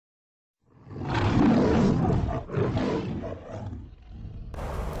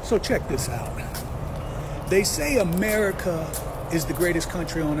So check this out. They say America is the greatest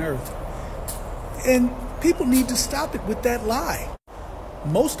country on earth. And people need to stop it with that lie.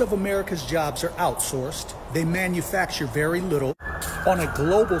 Most of America's jobs are outsourced. They manufacture very little. On a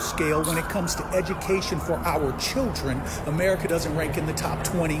global scale, when it comes to education for our children, America doesn't rank in the top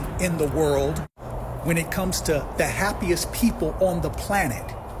 20 in the world. When it comes to the happiest people on the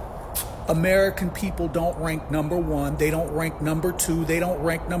planet, American people don't rank number 1. They don't rank number 2. They don't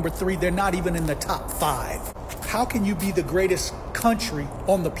rank number 3. They're not even in the top 5. How can you be the greatest country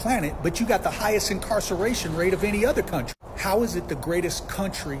on the planet, but you got the highest incarceration rate of any other country? How is it the greatest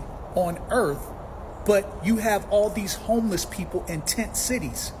country on earth, but you have all these homeless people in tent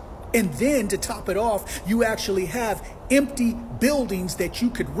cities? And then to top it off, you actually have empty buildings that you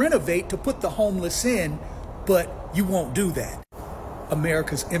could renovate to put the homeless in, but you won't do that.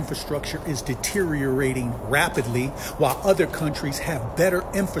 America's infrastructure is deteriorating rapidly, while other countries have better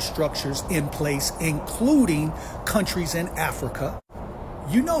infrastructures in place, including countries in Africa.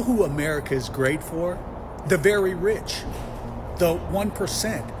 You know who America is great for? The very rich, the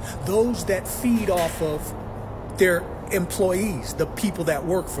 1%, those that feed off of their employees, the people that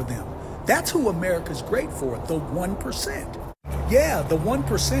work for them. That's who America's great for, the 1%. Yeah, the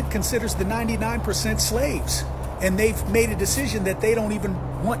 1% considers the 99% slaves. And they've made a decision that they don't even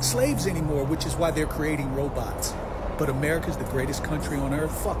want slaves anymore, which is why they're creating robots. But America's the greatest country on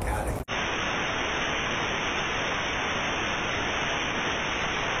earth? Fuck out of here.